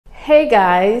Hey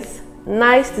guys,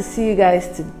 nice to see you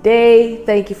guys today.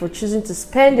 Thank you for choosing to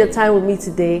spend your time with me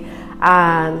today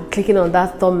and clicking on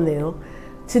that thumbnail.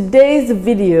 Today's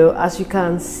video, as you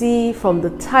can see from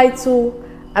the title,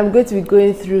 I'm going to be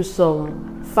going through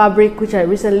some fabric which I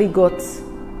recently got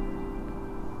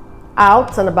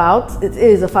out and about. It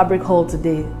is a fabric haul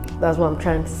today. That's what I'm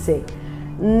trying to say.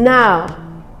 Now,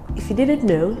 if you didn't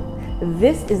know,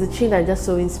 this is the Chine Just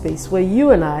Sewing space where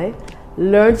you and I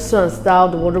learn to sew and style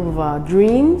the wardrobe of our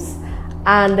dreams.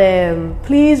 And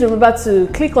please remember to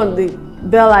click on the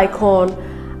bell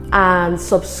icon and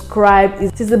subscribe.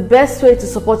 It is the best way to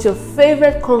support your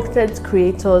favorite content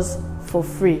creators for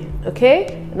free.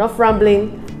 Okay, enough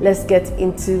rambling, let's get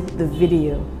into the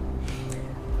video.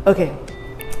 Okay,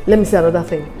 let me say another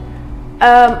thing.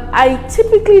 I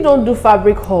typically don't do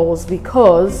fabric hauls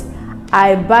because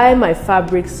I buy my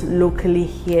fabrics locally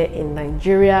here in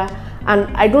Nigeria,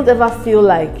 and I don't ever feel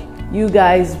like you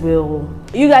guys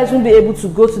won't be able to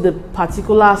go to the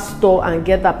particular store and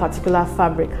get that particular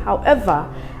fabric. However,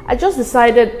 I just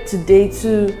decided today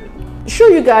to show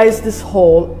you guys this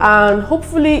haul, and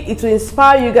hopefully it will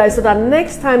inspire you guys so that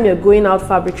next time you're going out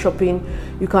fabric shopping,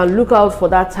 you can look out for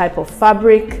that type of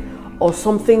fabric or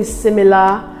something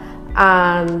similar.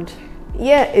 And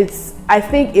yeah, I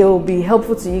think it will be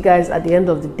helpful to you guys at the end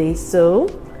of the day. So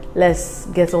let's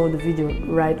get on with the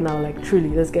video right now. Like, truly,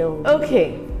 let's get on.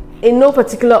 Okay, in no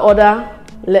particular order,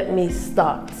 let me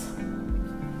start.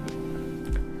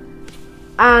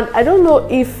 And I don't know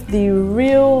if the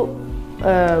real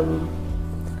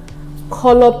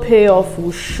color payoff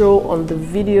will show on the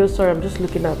video. Sorry, I'm just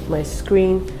looking at my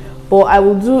screen, but I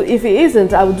will do, if it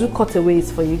isn't, I will do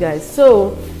cutaways for you guys.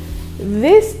 So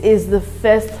this is the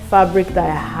first fabric that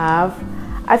I have.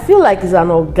 I feel like it's an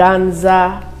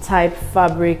organza type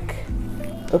fabric.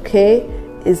 Okay,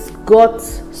 it's got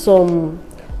some,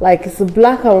 like, it's a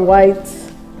black and white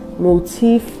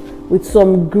motif with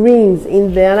some greens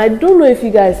in there, and I don't know if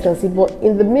you guys can see, but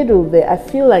in the middle there I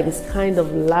feel like it's kind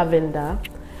of lavender.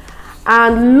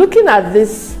 And looking at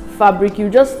this fabric, you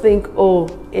just think, oh,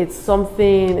 it's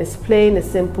something, it's plain, it's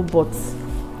simple, but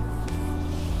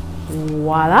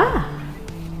voila,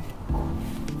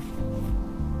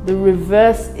 the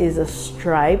reverse is a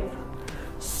stripe.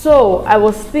 So I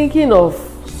was thinking of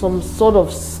some sort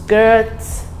of skirt,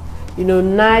 you know,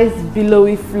 nice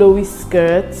billowy flowy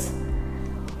skirt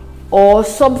or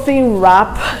something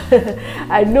wrap.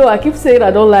 I know I keep saying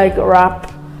I don't like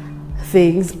wrap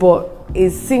things, but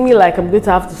it's seeming like I'm going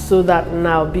to have to sew that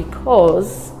now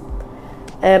because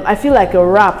I feel like a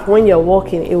wrap, when you're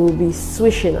walking, it will be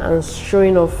swishing and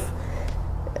showing off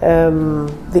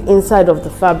the inside of the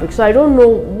fabric. So I don't know,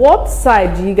 what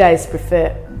side do you guys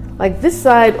prefer? Like this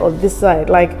side or this side?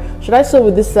 Like, should I sew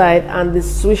with this side and the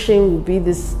swishing will be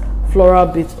this floral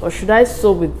bit, or should I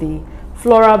sew with the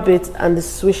floral bit and the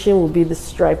swishing will be the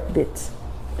stripe bit?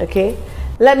 Okay,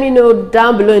 let me know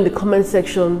down below in the comment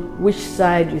section which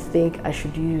side you think I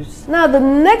should use. Now the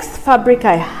next fabric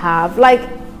I have, like,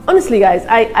 honestly guys,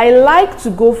 I like to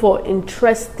go for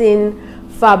interesting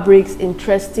fabrics,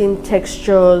 interesting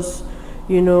textures,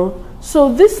 you know.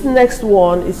 So this next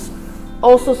one is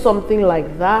also something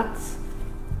like that.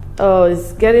 Oh,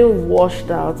 it's getting washed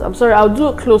out. I'm sorry, I'll do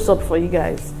a close-up for you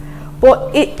guys,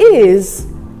 but it is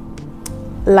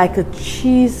like a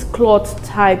cheesecloth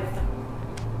type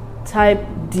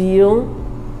deal.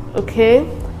 Okay,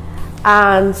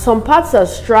 and some parts are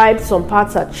striped, some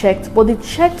parts are checked, but the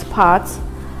checked part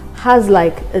has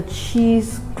like a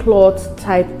cheesecloth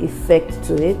type effect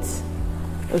to it.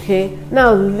 Okay,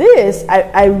 now this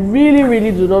I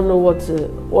really do not know what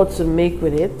to make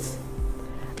with it.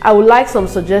 I would like some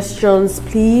suggestions,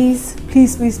 please,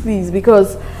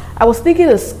 because I was thinking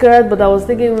a skirt, but I was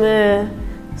thinking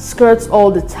skirts all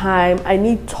the time, I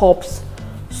need tops.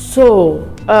 So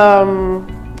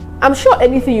I'm sure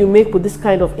anything you make with this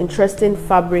kind of interesting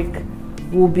fabric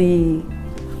will be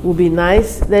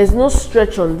nice. There's no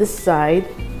stretch on this side,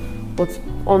 but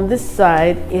on this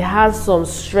side it has some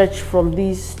stretch from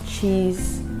these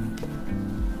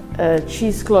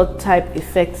cheesecloth type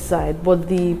effect side, but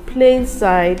the plain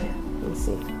side, let me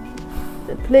see,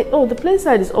 the plain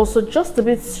side is also just a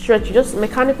bit stretchy, just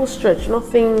mechanical stretch,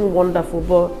 nothing wonderful.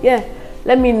 But yeah,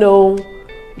 let me know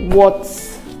what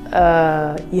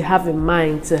you have in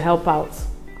mind to help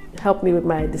me with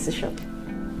my decision.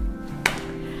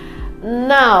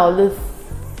 Now the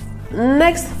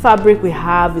next fabric we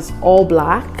have is all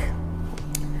black,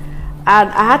 and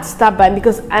I had to start buying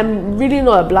because I'm really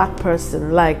not a black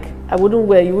person. Like, you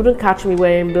wouldn't catch me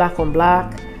wearing black on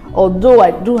black, although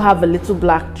I do have a little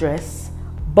black dress,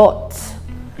 but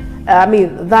I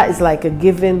mean, that is like a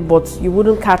given, but you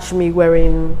wouldn't catch me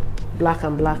wearing black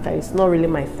and black. It's not really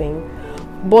my thing.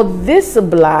 But this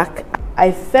black,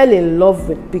 I fell in love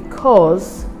with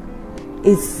because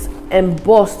it's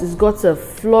embossed. It's got a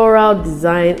floral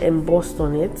design embossed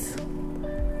on it.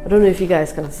 I don't know if you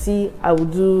guys can see. I will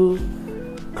do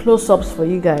close-ups for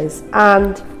you guys.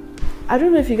 And I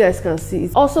don't know if you guys can see.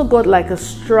 It's also got like a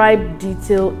stripe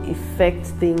detail effect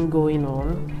thing going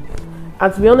on.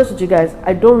 And to be honest with you guys,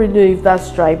 I don't really know if that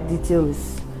stripe detail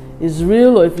is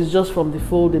real or if it's just from the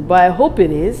folded, but I hope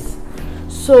it is.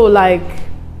 So like,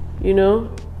 you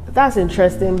know, that's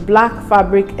interesting. Black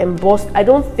fabric embossed. I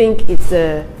don't think it's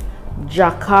a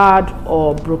jacquard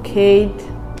or brocade.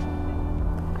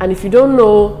 And if you don't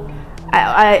know,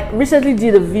 I recently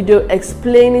did a video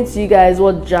explaining to you guys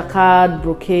what jacquard,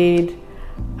 brocade,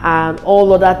 and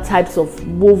all other types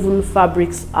of woven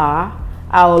fabrics are.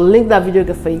 I'll link that video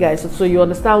for you guys so you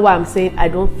understand why I'm saying I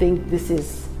don't think this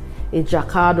is a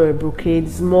jacquard or a brocade.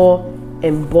 It's more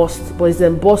embossed, but it's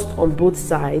embossed on both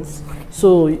sides.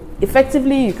 So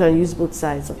effectively you can use both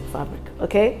sides of the fabric.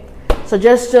 Okay,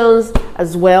 suggestions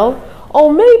as well.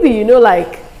 Or maybe, you know,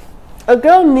 like a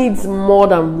girl needs more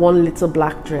than one little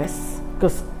black dress,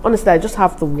 because honestly I just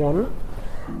have the one.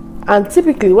 And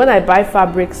typically when I buy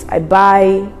fabrics, I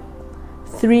buy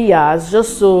 3 yards,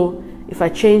 just so if I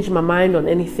change my mind on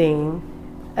anything,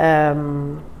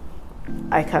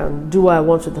 I can do what I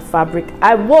want with the fabric.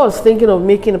 I was thinking of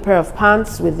making a pair of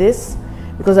pants with this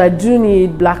because I do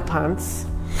need black pants,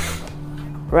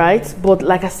 right? But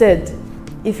like I said,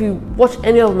 if you watch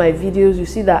any of my videos, you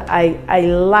see that I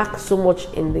lack so much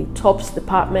in the tops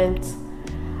department,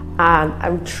 and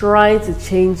I'm trying to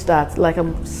change that. Like,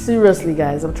 I'm seriously,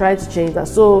 guys, I'm trying to change that.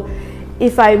 So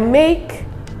if I make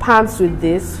pants with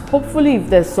this, hopefully if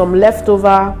there's some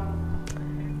leftover,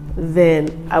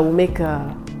 then I will make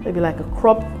maybe like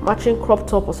a matching crop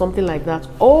top or something like that.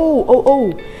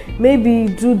 Oh,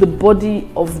 maybe do the body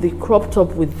of the crop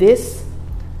top with this,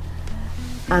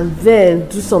 and then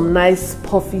do some nice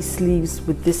puffy sleeves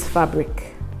with this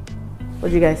fabric. What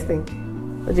do you guys think?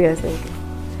 What do you guys think?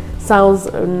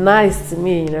 Sounds nice to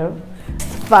me, you know.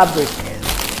 Fabric.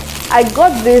 I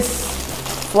got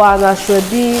this for an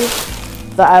ashwabi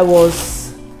that I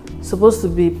was supposed to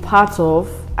be part of.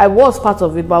 I was part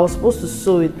of it, but I was supposed to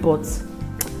sew it, but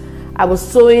I was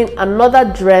sewing another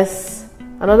dress,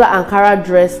 another Ankara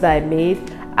dress that I made,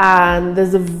 and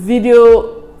there's a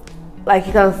video, like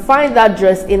you can find that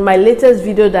dress in my latest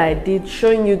video that I did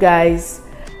showing you guys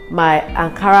my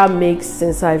Ankara makes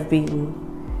since I've been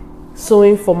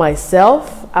sewing for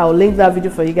myself. I'll link that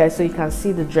video for you guys so you can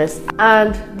see the dress.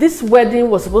 And this wedding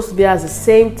was supposed to be at the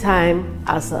same time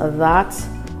as that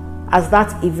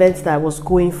event that I was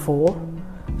going for,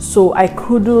 so I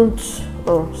couldn't.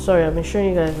 Oh, sorry, I've been showing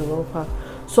you guys the wrong part.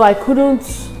 So I couldn't,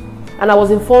 and I was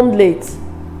informed late,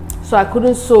 so I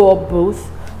couldn't sew up both.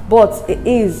 But it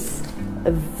is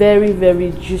a very,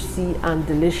 very juicy and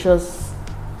delicious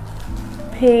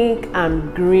pink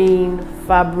and green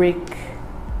fabric,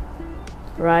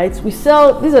 right? We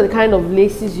sell, these are the kind of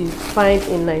laces you find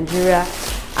in Nigeria,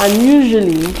 and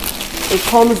usually it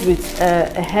comes with a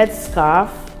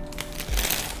headscarf.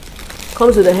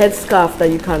 Comes with a headscarf that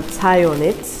you can tie on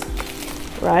it,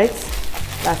 right?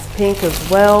 That's pink as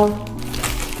well.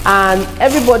 And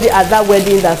everybody at that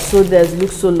wedding that sewed theirs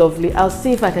looks so lovely. I'll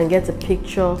see if I can get a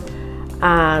picture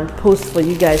and post for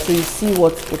you guys so you see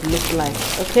what it looks like.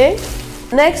 Okay,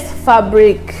 next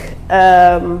fabric,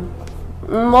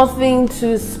 nothing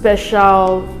too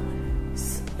special.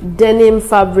 Denim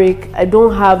fabric. I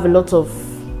don't have a lot of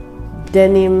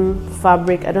denim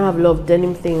fabric. I don't have a lot of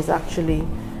denim things actually.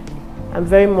 I'm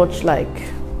very much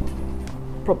like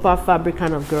proper fabric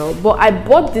kind of girl, but I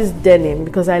bought this denim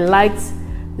because I liked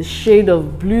the shade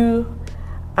of blue,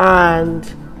 and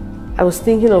I was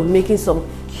thinking of making some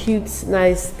cute,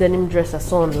 nice denim dress I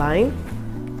saw online.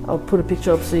 I'll put a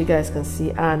picture up so you guys can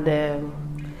see. And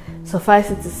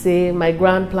suffice it to say, my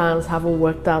grand plans haven't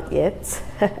worked out yet.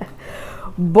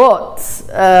 But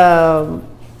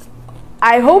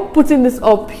I hope putting this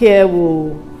up here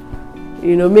will,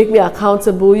 you know, make me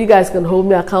accountable. You guys can hold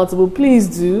me accountable, please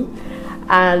do.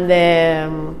 And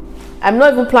I'm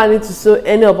not even planning to sew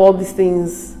any of all these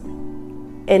things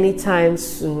anytime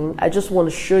soon. I just want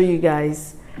to show you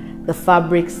guys the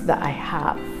fabrics that I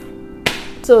have.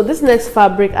 So this next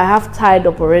fabric I have tied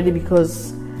up already,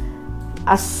 because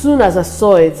as soon as I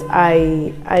saw it,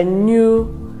 I knew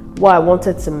what I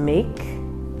wanted to make.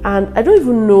 And I don't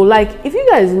even know, like, if you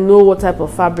guys know what type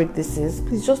of fabric this is,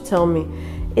 please just tell me.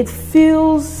 It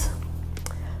feels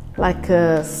like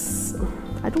a,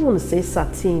 I don't want to say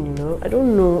satin, you know. I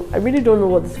don't know. I really don't know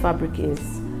what this fabric is.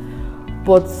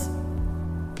 But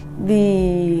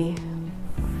the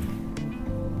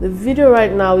the video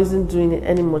right now isn't doing it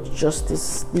any much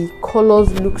justice. The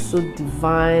colors look so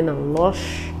divine and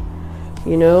lush,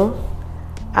 you know.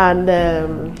 And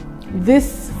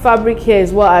this fabric here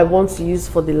is what I want to use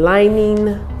for the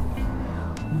lining,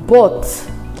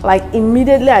 but like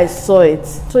immediately I saw it,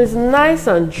 so it's nice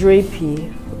and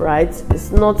drapey, right? It's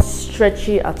not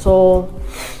stretchy at all.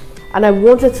 And I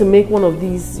wanted to make one of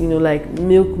these, you know, like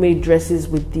milkmaid dresses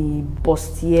with the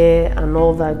bustier and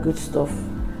all that good stuff.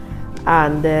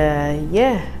 And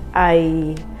yeah,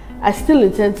 I still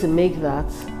intend to make that,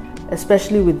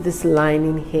 especially with this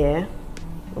lining here.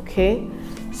 Okay,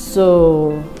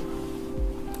 so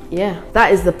yeah,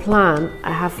 that is the plan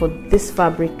I have for this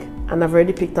fabric, and I've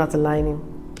already picked out the lining.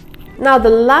 Now the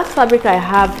last fabric I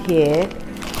have here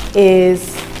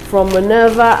is from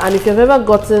Minerva, and if you've ever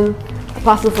gotten a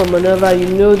parcel from Minerva, you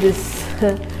know this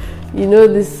you know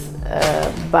this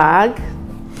bag,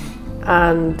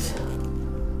 and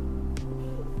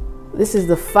this is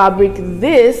the fabric.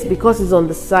 This, because it's on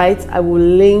the site, I will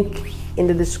link in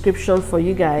the description for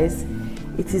you guys.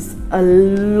 It is a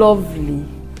lovely,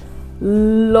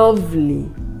 lovely,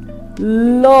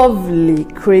 lovely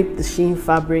crepe de Chine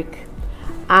fabric.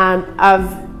 And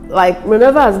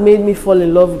Minerva has made me fall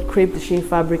in love with crepe de Chine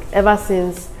fabric ever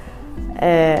since.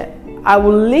 I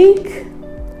will link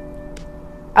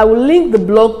the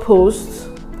blog post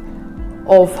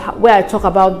of where I talk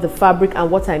about the fabric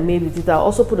and what I made with it. I'll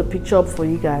also put a picture up for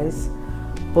you guys.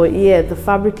 But yeah, the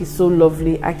fabric is so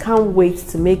lovely. I can't wait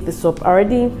to make this up. I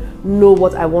already know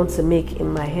what I want to make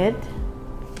in my head,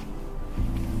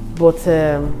 but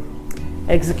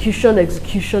execution,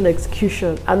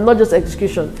 and not just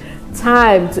execution,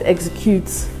 time to execute.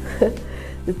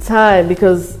 The time,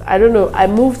 because I don't know, I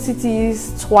moved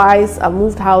cities twice, I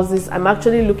moved houses. I'm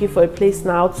actually looking for a place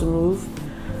now to move.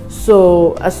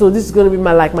 So this is going to be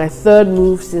my third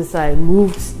move since I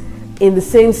moved in the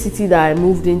same city that I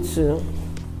moved into.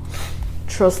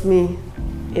 Trust me,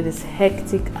 it is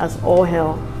hectic as all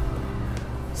hell.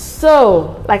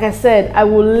 So like I said, I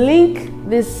will link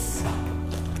this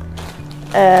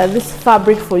this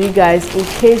fabric for you guys in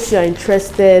case you're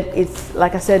interested. It's,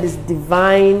 like I said, it's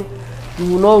divine.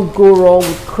 You will not go wrong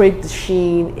with crepe de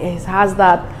Chine. It has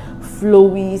that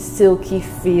flowy, silky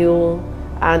feel,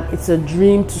 and it's a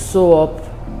dream to sew up.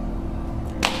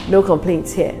 No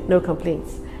complaints here, no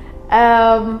complaints.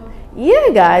 Yeah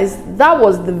guys, that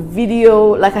was the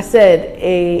video. Like I said,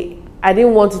 I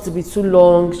didn't want it to be too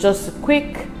long. Just a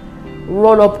quick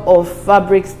run up of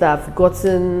fabrics that I've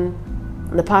gotten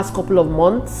in the past couple of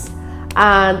months.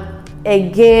 And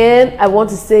again, I want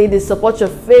to say this: support your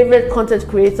favorite content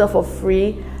creator for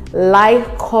free.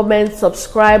 Like, comment,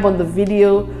 subscribe on the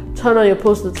video, turn on your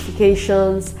post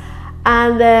notifications,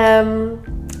 and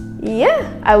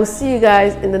yeah, I will see you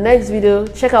guys in the next video.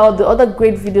 Check out the other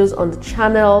great videos on the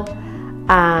channel,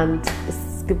 and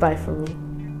it's goodbye from me.